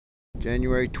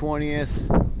January 20th,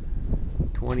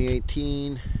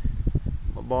 2018.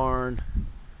 My barn.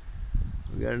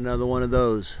 We got another one of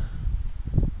those.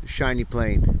 Shiny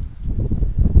plane.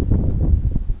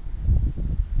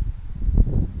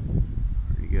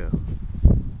 Where'd he go?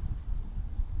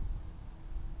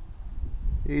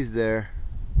 He's there.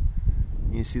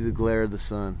 You see the glare of the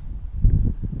sun.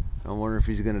 I wonder if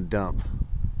he's gonna dump.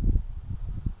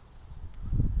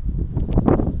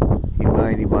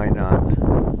 He might not.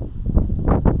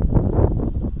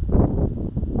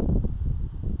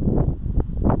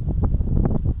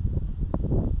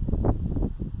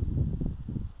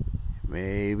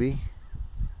 Maybe.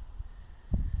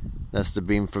 That's the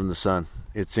beam from the sun.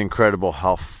 It's incredible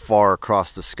how far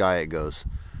across the sky it goes.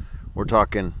 We're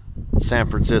talking San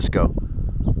Francisco.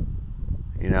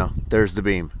 You know, there's the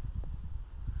beam.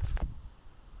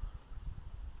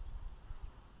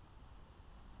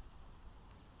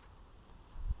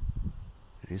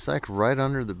 He's like right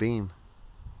under the beam.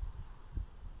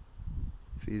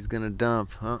 If he's gonna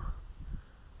dump, huh?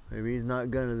 Maybe he's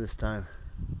not gonna this time.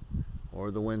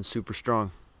 Or the wind's super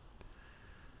strong.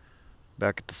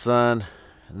 Back at the sun,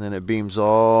 and then it beams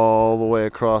all the way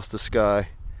across the sky.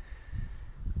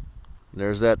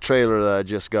 There's that trailer that I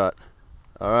just got.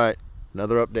 All right,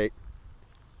 another update.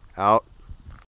 Out.